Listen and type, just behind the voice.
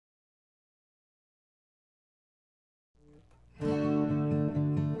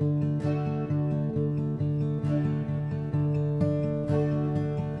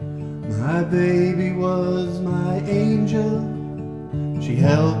My baby was my angel. She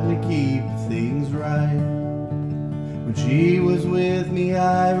helped me keep things right. When she was with me,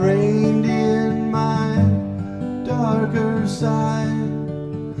 I reigned in my darker side.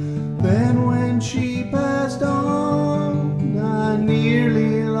 Then when she passed on, I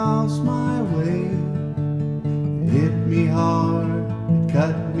nearly lost my way. It hit me hard, it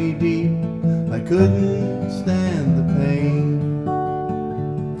cut me deep. I couldn't stand the pain.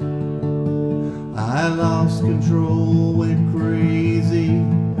 I lost control, went crazy,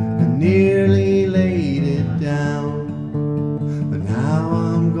 and nearly laid it down. But now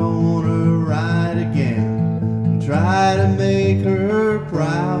I'm gonna ride again and try to make her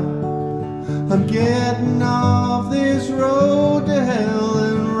proud. I'm getting off this road to hell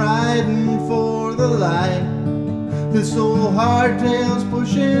and riding for the light. This old hardtail's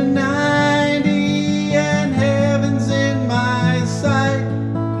pushing 90 and heaven's in my sight.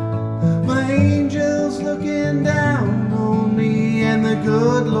 My angel's looking down on me and the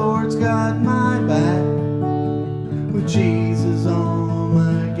good Lord's got my back. With Jesus on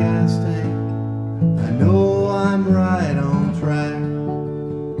my gas tank, I know I'm right on track.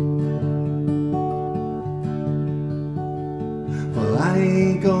 Well, I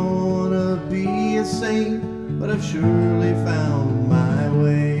ain't gonna be a saint, but I've surely found my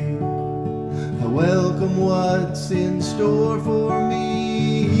way. I welcome what's in store for me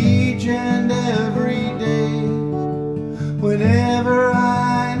each and every day. Whenever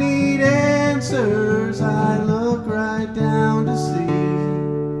I need answers, I look right down to see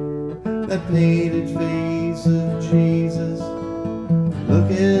that painted face of Jesus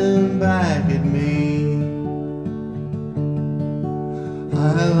looking back at me.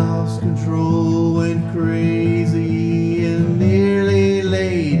 I lost control, went crazy, and nearly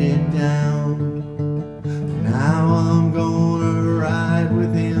laid it down. Now I'm gonna ride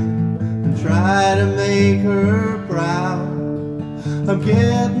with him and try to make her proud. I'm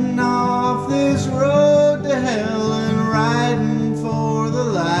getting off this road to hell and riding for the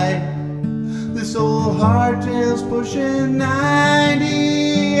light. This old hardtail's pushing 90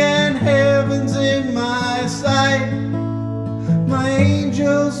 and heaven's in my sight. My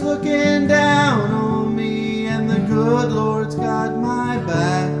angel's looking down on me and the good Lord's got my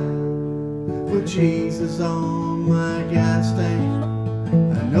back. With Jesus on my gas tank,